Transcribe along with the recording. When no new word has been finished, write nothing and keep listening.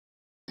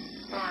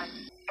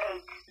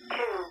182.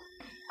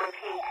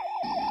 Repeat.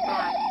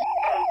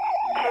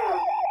 182.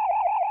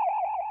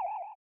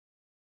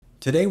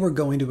 Today we're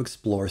going to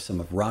explore some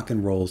of rock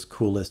and roll's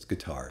coolest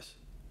guitars.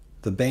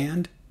 The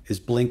band is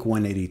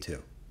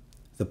Blink-182.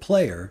 The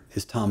player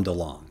is Tom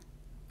Delonge.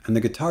 And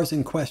the guitars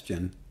in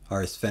question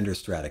are his Fender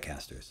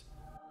Stratocasters.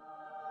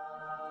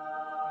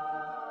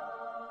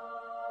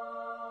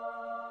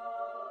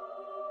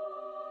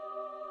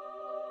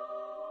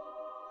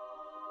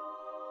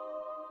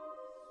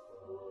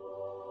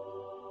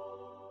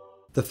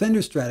 The Fender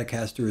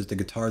Stratocaster is the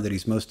guitar that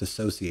he's most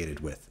associated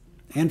with,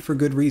 and for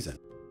good reason.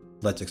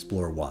 Let's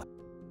explore why.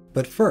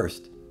 But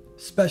first,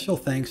 special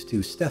thanks to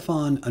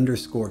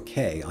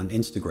Stefan_K on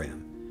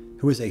Instagram,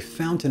 who is a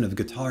fountain of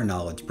guitar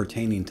knowledge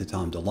pertaining to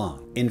Tom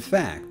Delonge. In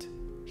fact,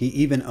 he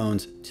even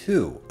owns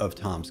 2 of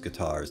Tom's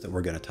guitars that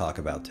we're going to talk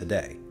about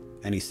today,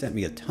 and he sent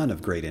me a ton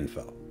of great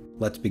info.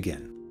 Let's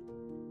begin.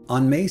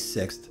 On May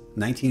 6th,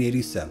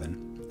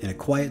 1987, in a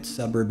quiet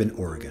suburb in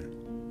Oregon,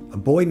 a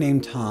boy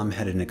named Tom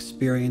had an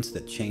experience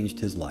that changed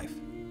his life.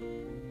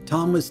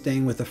 Tom was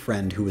staying with a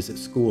friend who was at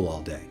school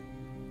all day.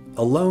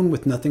 Alone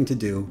with nothing to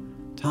do,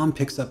 Tom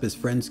picks up his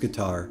friend's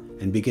guitar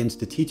and begins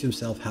to teach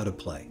himself how to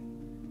play.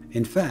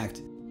 In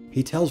fact,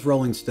 he tells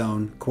Rolling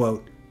Stone,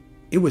 quote,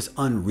 "It was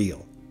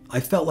unreal. I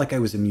felt like I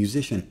was a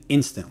musician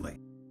instantly."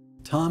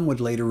 Tom would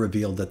later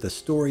reveal that the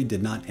story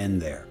did not end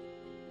there.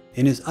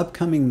 In his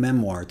upcoming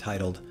memoir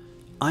titled,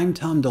 "I'm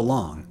Tom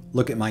Delonge,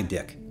 Look at My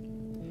Dick,"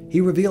 he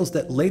reveals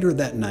that later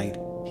that night,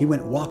 he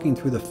went walking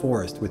through the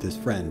forest with his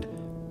friend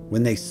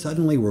when they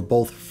suddenly were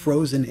both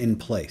frozen in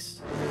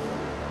place.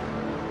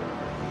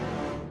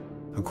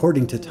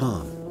 According to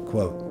Tom,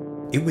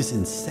 quote, "It was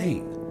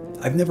insane.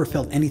 I've never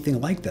felt anything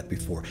like that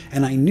before,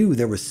 and I knew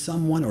there was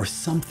someone or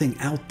something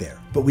out there,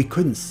 but we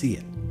couldn't see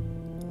it.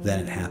 Then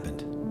it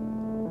happened.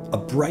 A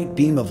bright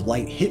beam of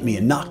light hit me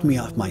and knocked me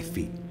off my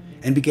feet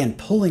and began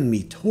pulling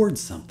me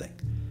towards something.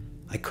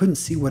 I couldn't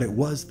see what it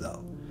was,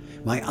 though.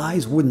 My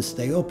eyes wouldn't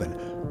stay open.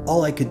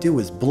 All I could do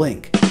was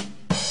blink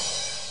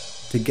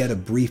to get a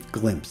brief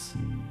glimpse.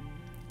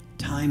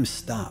 Time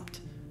stopped,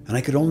 and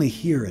I could only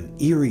hear an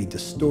eerie,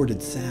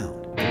 distorted sound.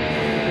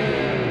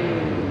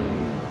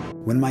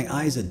 When my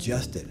eyes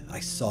adjusted,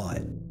 I saw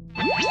it.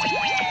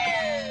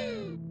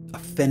 A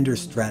Fender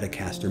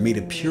Stratocaster made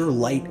of pure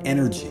light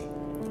energy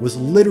was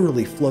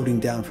literally floating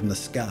down from the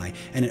sky,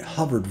 and it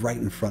hovered right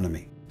in front of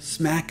me.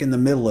 Smack in the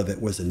middle of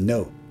it was a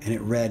note, and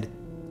it read,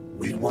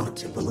 'We want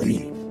to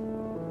believe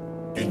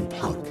in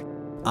punk.'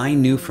 I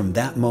knew from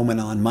that moment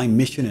on my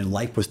mission in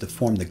life was to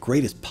form the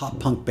greatest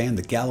pop-punk band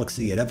the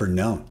galaxy had ever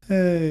known."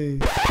 Hey.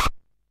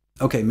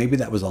 Okay, maybe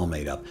that was all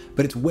made up,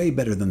 but it's way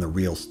better than the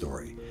real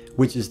story,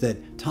 which is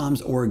that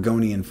Tom's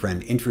Oregonian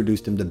friend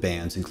introduced him to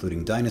bands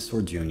including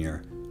Dinosaur Jr.,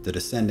 The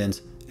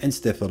Descendants, and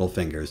Stiff Little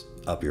Fingers,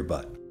 Up Your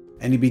Butt.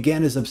 And he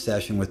began his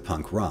obsession with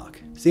punk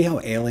rock. See how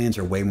aliens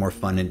are way more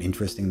fun and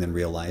interesting than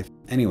real life?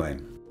 Anyway,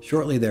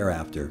 shortly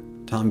thereafter,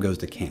 Tom goes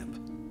to camp.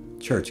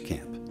 Church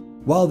camp.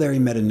 While there, he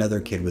met another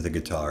kid with a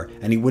guitar,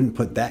 and he wouldn't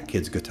put that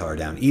kid's guitar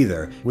down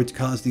either, which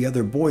caused the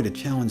other boy to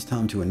challenge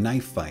Tom to a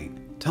knife fight.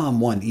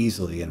 Tom won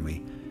easily, and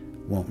we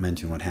won't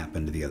mention what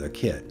happened to the other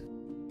kid.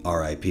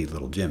 R.I.P.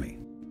 Little Jimmy.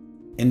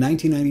 In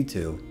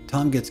 1992,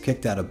 Tom gets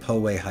kicked out of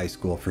Poway High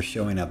School for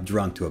showing up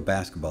drunk to a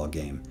basketball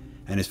game,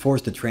 and is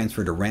forced to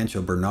transfer to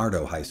Rancho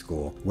Bernardo High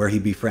School, where he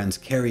befriends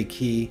Carrie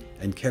Key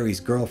and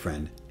Carrie's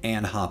girlfriend,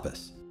 Ann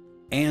Hoppus.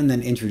 Ann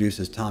then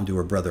introduces Tom to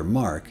her brother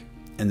Mark,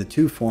 and the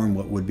two form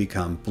what would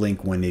become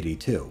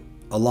Blink-182,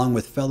 along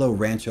with fellow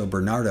Rancho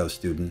Bernardo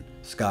student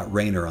Scott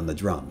Rayner on the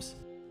drums.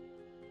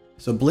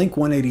 So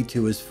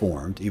Blink-182 is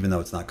formed, even though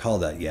it's not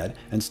called that yet,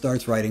 and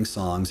starts writing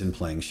songs and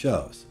playing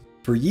shows.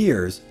 For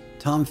years,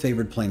 Tom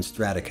favored playing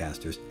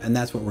Stratocasters, and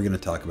that's what we're going to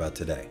talk about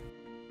today.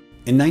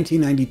 In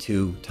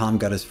 1992, Tom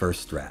got his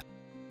first Strat,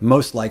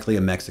 most likely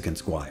a Mexican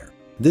Squier.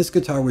 This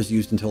guitar was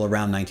used until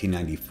around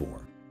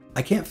 1994.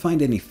 I can't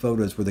find any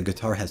photos where the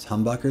guitar has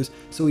humbuckers,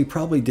 so he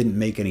probably didn't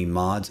make any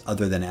mods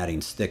other than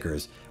adding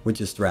stickers, which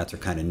his Strats are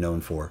kind of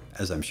known for,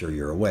 as I'm sure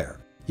you're aware.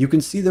 You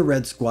can see the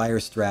Red Squier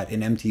Strat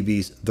in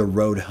MTV's The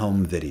Road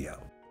Home video.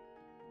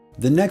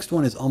 The next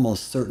one is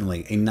almost certainly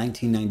a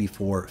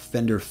 1994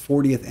 Fender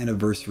 40th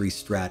anniversary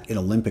Strat in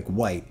Olympic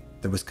white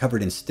that was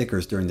covered in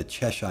stickers during the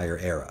Cheshire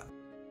era.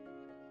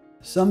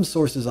 Some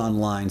sources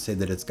online say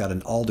that it's got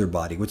an alder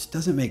body, which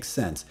doesn't make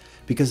sense,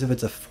 because if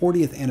it's a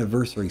 40th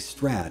anniversary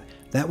Strat,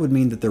 that would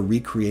mean that they're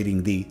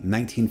recreating the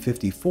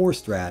 1954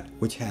 Strat,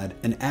 which had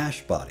an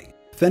ash body.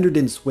 Fender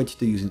didn't switch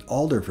to using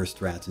alder for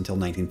Strats until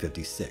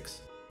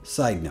 1956.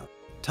 Side note,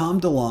 Tom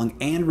Delonge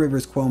and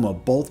Rivers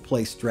Cuomo both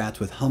play Strats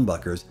with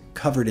humbuckers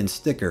covered in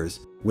stickers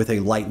with a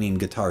lightning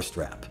guitar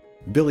strap.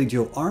 Billy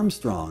Joe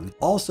Armstrong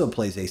also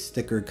plays a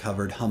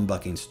sticker-covered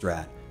humbucking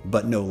Strat,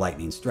 but no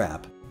lightning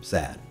strap.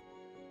 Sad.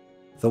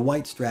 The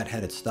white Strat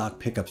had its stock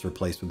pickups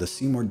replaced with a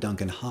Seymour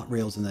Duncan hot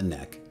rails in the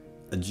neck,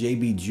 a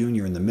JB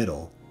Jr. in the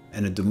middle,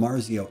 and a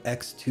DiMarzio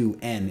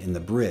X2N in the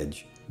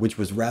bridge, which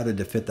was routed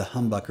to fit the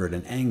humbucker at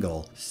an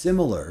angle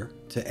similar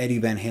to Eddie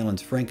Van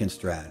Halen's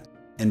Frankenstrat,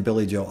 and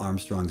Billy Joe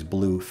Armstrong's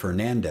blue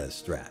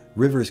Fernandez Strat.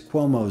 Rivers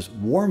Cuomo's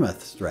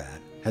Warmoth Strat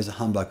has a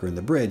humbucker in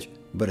the bridge,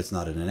 but it's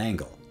not at an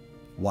angle.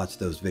 Watch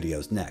those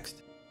videos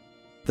next.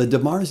 The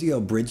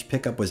DiMarzio bridge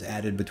pickup was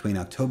added between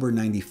October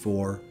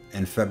 94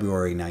 and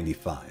February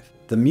 95.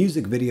 The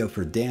music video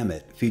for Damn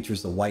It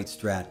features the white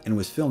Strat and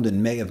was filmed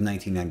in May of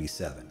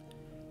 1997.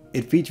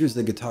 It features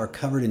the guitar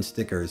covered in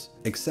stickers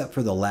except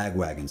for the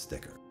Lagwagon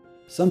sticker.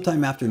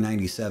 Sometime after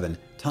 97,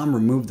 Tom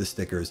removed the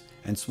stickers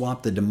and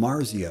swapped the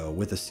DiMarzio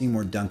with a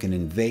Seymour Duncan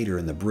Invader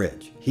in the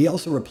bridge. He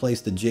also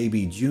replaced the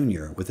JB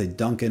Jr. with a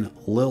Duncan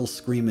Lil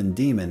Screamin'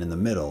 Demon in the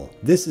middle.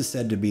 This is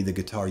said to be the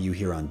guitar you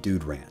hear on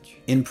Dude Ranch.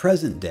 In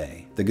present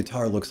day, the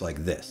guitar looks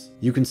like this.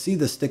 You can see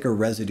the sticker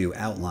residue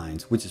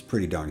outlines, which is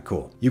pretty darn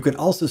cool. You can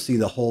also see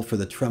the hole for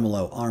the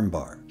tremolo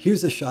armbar.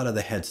 Here's a shot of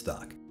the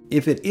headstock.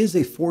 If it is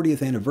a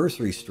 40th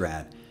anniversary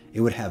Strat,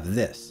 it would have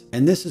this,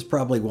 and this is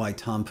probably why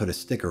Tom put a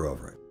sticker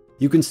over it.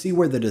 You can see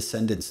where the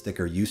Descendant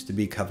sticker used to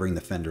be covering the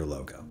Fender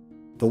logo.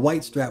 The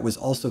white Strat was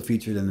also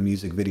featured in the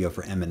music video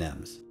for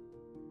M&M's.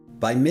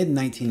 By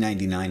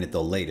mid-1999 at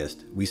the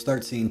latest, we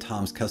start seeing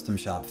Tom's custom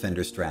shop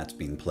Fender Strats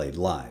being played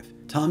live.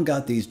 Tom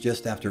got these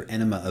just after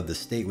Enema of the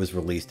State was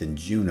released in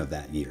June of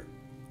that year.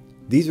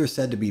 These are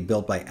said to be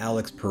built by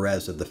Alex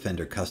Perez of the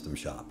Fender Custom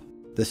Shop.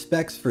 The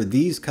specs for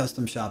these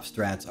custom shop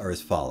Strats are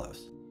as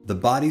follows. The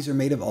bodies are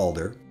made of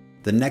alder,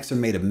 the necks are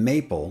made of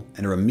maple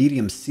and are a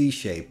medium C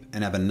shape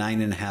and have a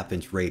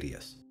 9.5-inch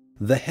radius.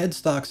 The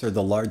headstocks are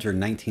the larger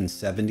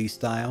 1970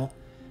 style,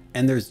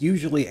 and there's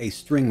usually a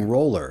string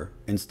roller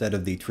instead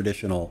of the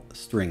traditional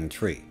string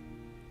tree.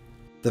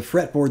 The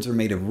fretboards are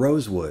made of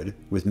rosewood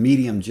with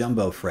medium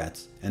jumbo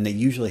frets, and they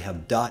usually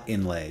have dot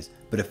inlays,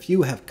 but a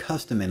few have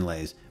custom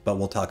inlays, but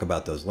we'll talk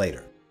about those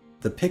later.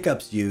 The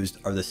pickups used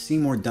are the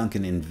Seymour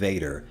Duncan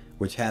Invader,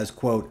 which has,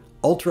 quote,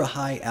 ultra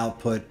high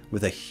output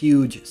with a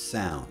huge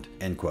sound,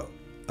 end quote,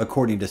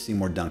 according to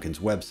Seymour Duncan's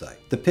website.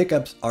 The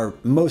pickups are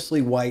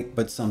mostly white,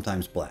 but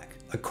sometimes black.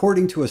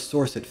 According to a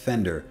source at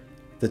Fender,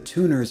 the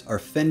tuners are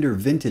Fender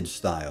vintage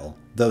style,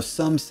 though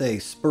some say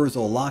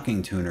Spurzal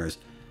locking tuners,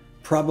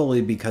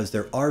 probably because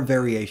there are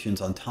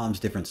variations on Tom's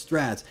different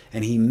Strats,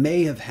 and he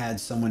may have had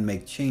someone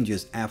make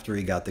changes after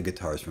he got the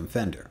guitars from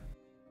Fender.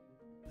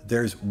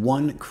 There's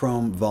one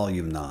chrome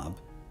volume knob,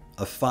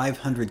 a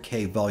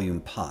 500K volume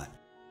pot.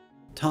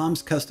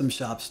 Tom's custom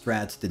shop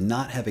Strats did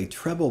not have a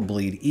treble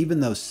bleed, even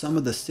though some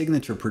of the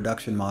signature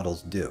production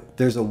models do.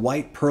 There's a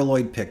white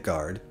perloid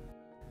pickguard.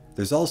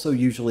 There's also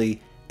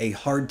usually a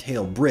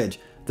hardtail bridge,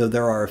 though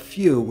there are a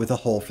few with a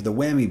hole for the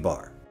whammy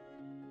bar.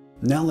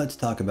 Now let's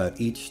talk about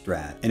each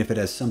Strat and if it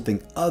has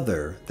something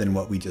other than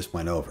what we just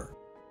went over.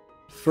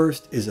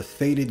 First is a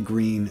faded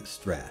green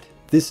Strat.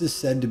 This is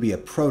said to be a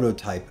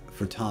prototype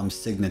for Tom's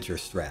signature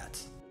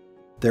Strats.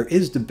 There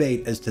is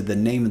debate as to the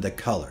name of the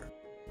color.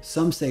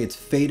 Some say it's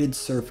faded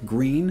surf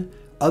green,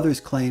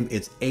 others claim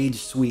it's aged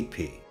sweet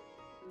pea.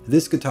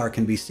 This guitar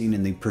can be seen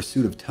in the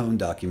Pursuit of Tone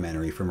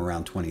documentary from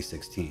around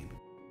 2016.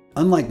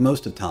 Unlike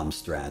most of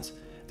Tom's Strats,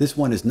 this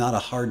one is not a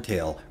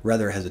hardtail,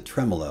 rather has a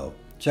tremolo.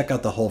 Check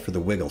out the hole for the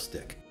wiggle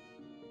stick.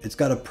 It's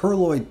got a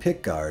perloid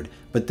pickguard,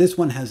 but this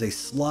one has a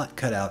slot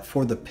cut out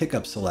for the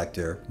pickup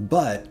selector,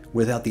 but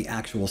without the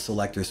actual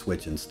selector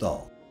switch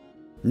installed.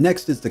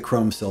 Next is the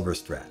chrome silver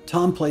Strat.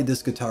 Tom played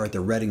this guitar at the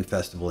Reading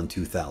Festival in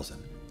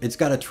 2000. It's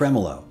got a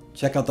tremolo.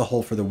 Check out the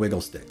hole for the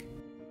wiggle stick.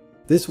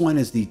 This one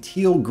is the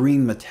teal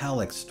green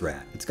metallic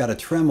Strat. It's got a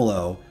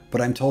tremolo,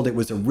 but I'm told it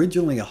was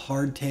originally a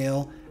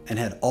hardtail and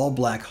had all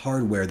black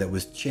hardware that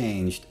was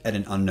changed at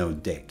an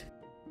unknown date.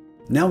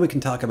 Now we can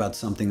talk about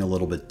something a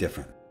little bit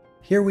different.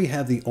 Here we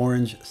have the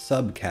orange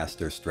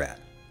Subcaster Strat.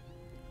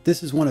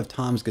 This is one of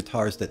Tom's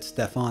guitars that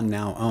Stefan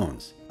now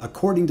owns.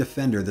 According to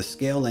Fender, the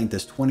scale length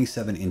is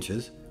 27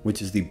 inches,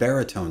 which is the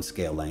Baritone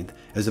scale length,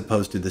 as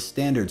opposed to the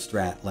standard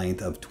Strat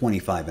length of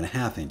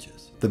 25.5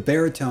 inches. The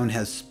Baritone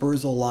has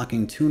Spurzal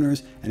locking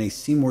tuners and a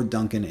Seymour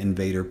Duncan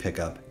Invader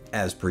pickup,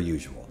 as per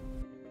usual.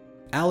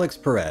 Alex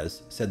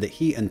Perez said that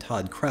he and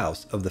Todd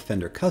Kraus of the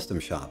Fender Custom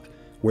Shop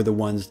were the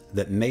ones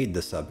that made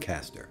the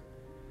Subcaster.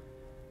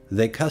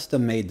 They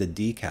custom made the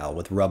decal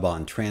with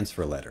rub-on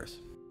transfer letters.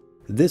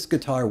 This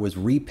guitar was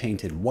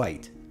repainted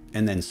white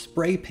and then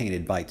spray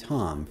painted by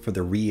Tom for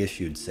the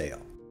reissued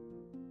sale.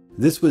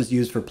 This was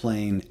used for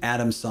playing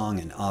Adam's Song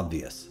and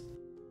Obvious.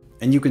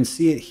 And you can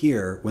see it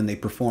here when they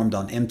performed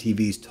on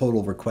MTV's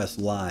Total Request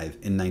Live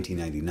in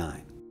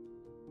 1999.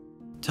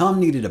 Tom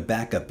needed a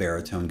backup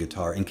baritone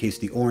guitar in case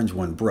the orange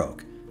one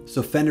broke,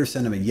 so Fender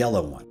sent him a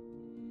yellow one.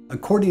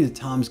 According to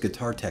Tom's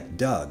guitar tech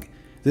Doug,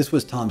 this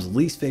was Tom's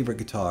least favorite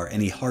guitar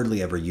and he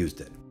hardly ever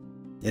used it.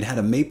 It had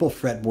a maple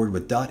fretboard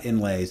with dot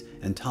inlays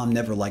and Tom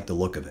never liked the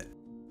look of it.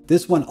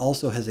 This one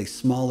also has a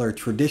smaller,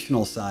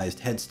 traditional sized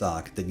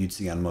headstock that you'd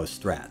see on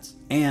most Strats,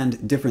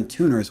 and different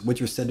tuners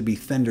which are said to be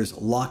Fender's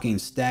locking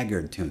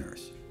staggered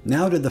tuners.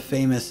 Now to the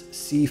famous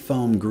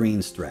Seafoam green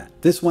Strat.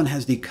 This one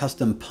has the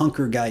custom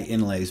Punker Guy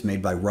inlays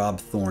made by Rob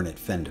Thorne at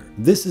Fender.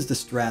 This is the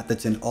Strat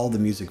that's in all the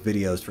music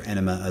videos for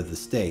Enema of the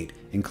State,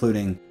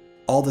 including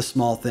All the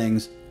Small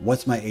Things,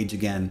 What's My Age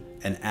Again,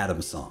 and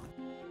Adam's Song.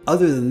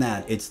 Other than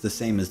that, it's the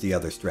same as the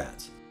other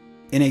Strats.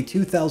 In a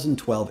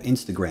 2012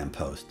 Instagram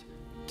post,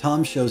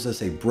 Tom shows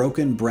us a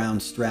broken brown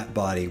Strat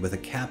body with a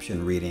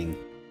caption reading,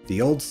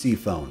 "The old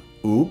Seafoam,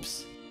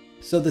 oops."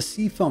 So the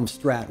Seafoam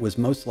Strat was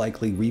most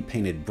likely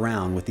repainted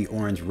brown with the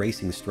orange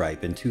racing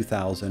stripe in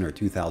 2000 or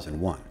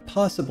 2001,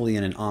 possibly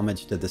in an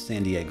homage to the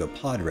San Diego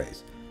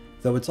Padres,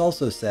 though it's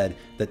also said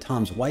that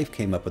Tom's wife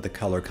came up with the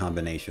color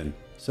combination,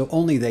 so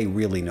only they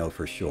really know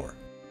for sure.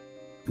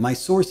 My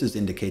sources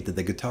indicate that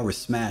the guitar was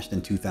smashed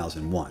in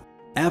 2001.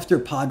 After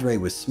Padre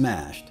was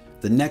smashed,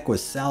 the neck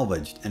was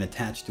salvaged and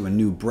attached to a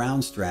new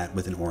brown Strat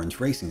with an orange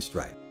racing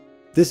stripe.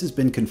 This has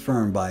been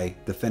confirmed by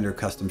the Fender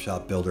custom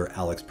shop builder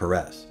Alex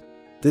Perez.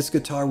 This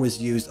guitar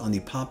was used on the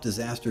Pop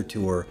Disaster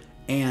tour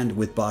and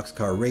with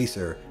Boxcar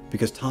Racer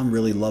because Tom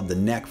really loved the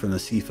neck from the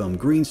Seafoam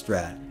green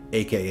Strat,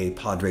 aka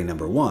Padre No.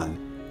 1,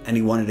 and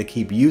he wanted to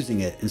keep using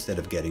it instead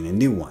of getting a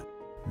new one.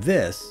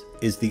 This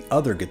is the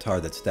other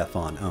guitar that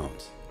Stefan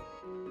owns.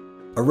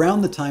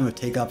 Around the time of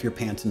Take Off Your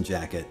Pants and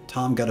Jacket,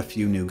 Tom got a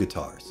few new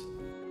guitars.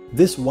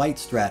 This white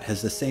Strat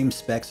has the same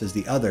specs as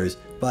the others,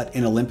 but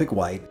in Olympic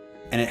white,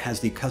 and it has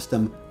the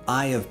custom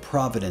Eye of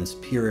Providence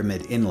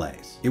pyramid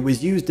inlays. It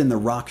was used in the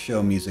Rock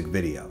Show music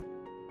video.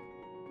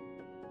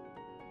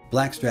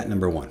 Black Strat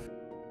No. 1.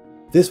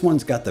 This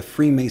one's got the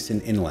Freemason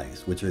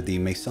inlays, which are the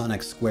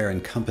Masonic square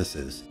and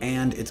compasses,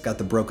 and it's got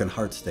the broken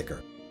heart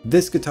sticker.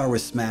 This guitar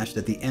was smashed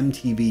at the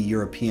MTV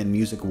European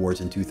Music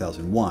Awards in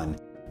 2001.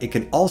 It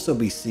can also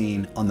be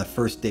seen on the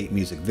First Date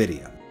music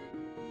video.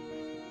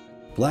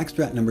 Black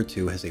Strat No.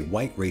 2 has a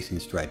white racing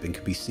stripe and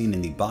can be seen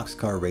in the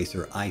Boxcar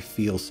Racer I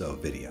Feel So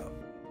video.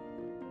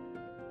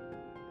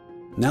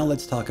 Now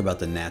let's talk about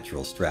the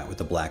natural Strat with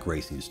the black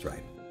racing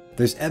stripe.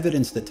 There's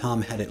evidence that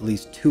Tom had at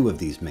least 2 of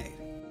these made.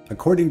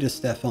 According to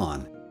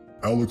Stefan,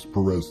 Alex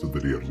Perez said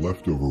that he had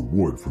leftover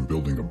wood from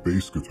building a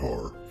bass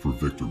guitar for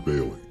Victor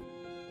Bailey,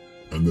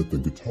 and that the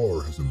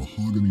guitar has a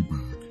mahogany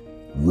back,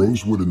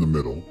 rosewood in the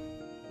middle,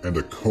 and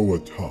a koa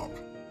top.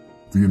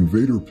 The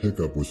Invader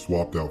pickup was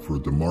swapped out for a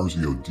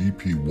DiMarzio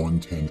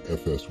DP110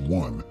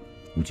 FS1,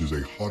 which is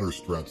a hotter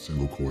Strat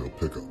single coil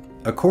pickup.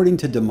 According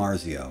to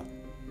DiMarzio,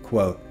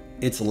 quote,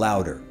 "It's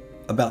louder,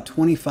 about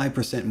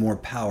 25% more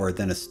power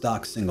than a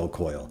stock single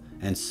coil,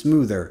 and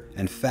smoother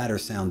and fatter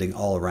sounding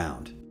all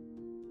around."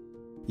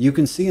 You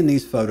can see in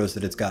these photos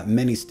that it's got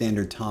many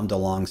standard Tom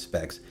DeLonge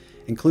specs,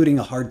 including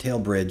a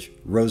hardtail bridge,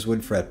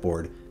 rosewood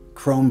fretboard,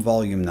 chrome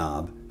volume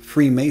knob,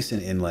 Freemason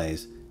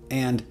inlays,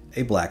 and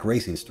a black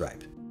racing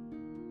stripe.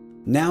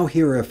 Now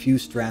here are a few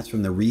Strats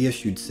from the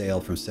reissued sale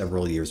from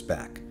several years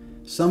back.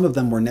 Some of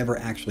them were never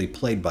actually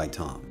played by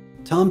Tom.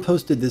 Tom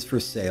posted this for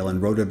sale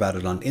and wrote about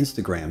it on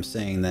Instagram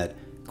saying that,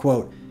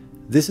 quote,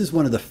 "This is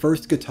one of the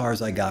first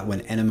guitars I got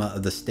when Enema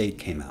of the State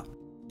came out.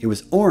 It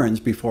was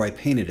orange before I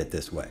painted it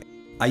this way.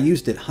 I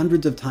used it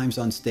hundreds of times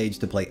on stage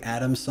to play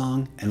Adam's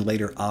Song and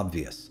later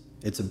Obvious.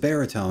 It's a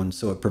baritone,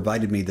 so it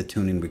provided me the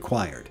tuning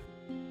required.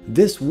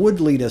 This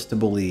would lead us to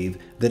believe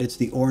that it's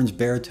the orange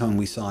baritone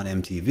we saw on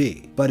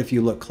MTV, but if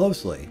you look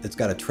closely, it's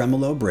got a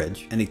tremolo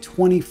bridge and a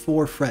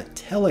 24 fret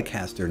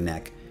Telecaster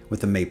neck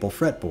with a maple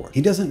fretboard."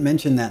 He doesn't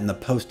mention that in the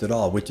post at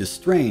all, which is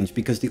strange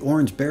because the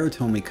orange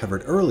baritone we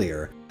covered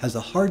earlier has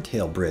a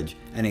hardtail bridge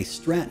and a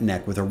Strat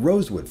neck with a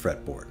rosewood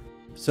fretboard.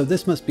 So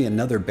this must be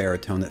another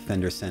baritone that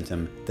Fender sent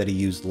him that he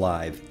used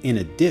live in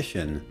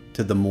addition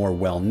to the more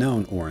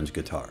well-known orange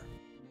guitar.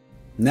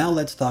 Now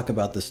let's talk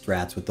about the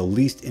Strats with the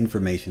least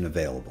information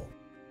available.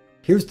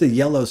 Here's the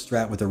yellow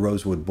Strat with a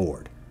rosewood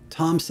board.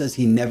 Tom says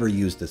he never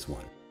used this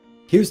one.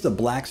 Here's the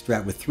black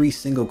Strat with 3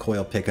 single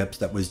coil pickups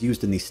that was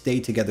used in the Stay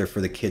Together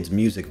for the Kids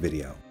music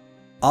video.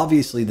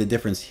 Obviously the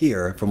difference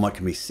here, from what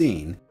can be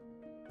seen,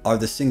 are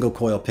the single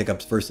coil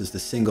pickups versus the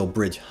single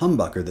bridge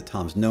humbucker that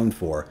Tom's known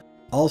for.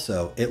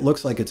 Also, it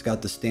looks like it's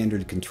got the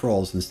standard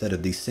controls instead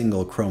of the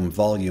single chrome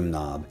volume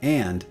knob,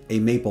 and a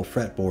maple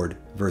fretboard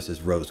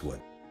versus rosewood.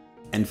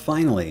 And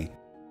finally,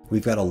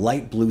 we've got a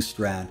light blue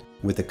Strat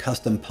with the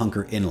custom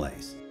punker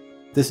inlays.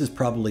 This is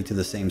probably to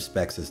the same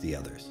specs as the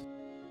others.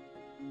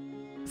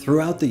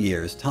 Throughout the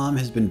years, Tom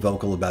has been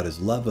vocal about his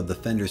love of the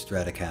Fender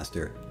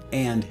Stratocaster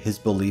and his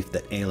belief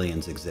that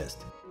aliens exist.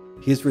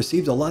 He has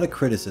received a lot of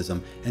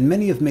criticism, and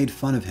many have made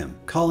fun of him,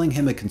 calling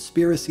him a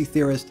conspiracy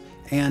theorist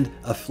and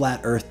a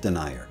flat earth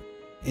denier.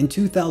 In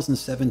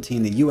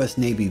 2017, the US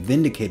Navy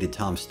vindicated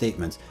Tom's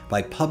statements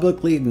by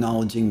publicly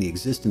acknowledging the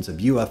existence of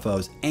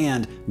UFOs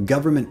and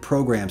government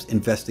programs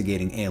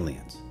investigating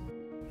aliens.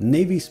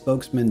 Navy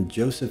spokesman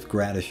Joseph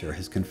Gradisher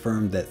has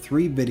confirmed that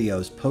 3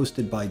 videos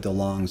posted by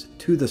DeLonge's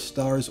To the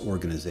Stars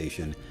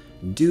organization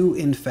do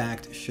in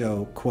fact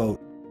show, quote,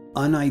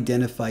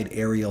 unidentified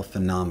aerial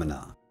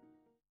phenomena.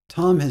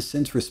 Tom has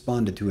since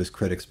responded to his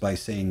critics by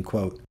saying,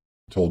 quote,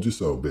 "Told you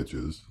so,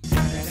 bitches."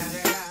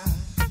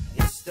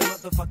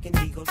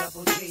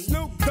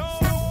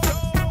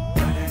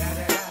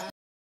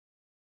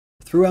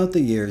 Throughout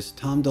the years,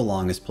 Tom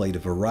DeLonge has played a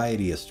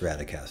variety of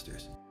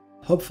Stratocasters.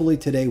 Hopefully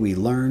today we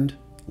learned,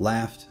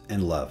 laughed,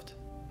 and loved,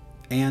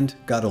 and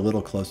got a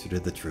little closer to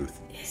the truth.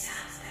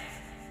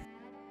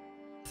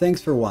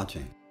 Thanks for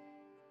watching.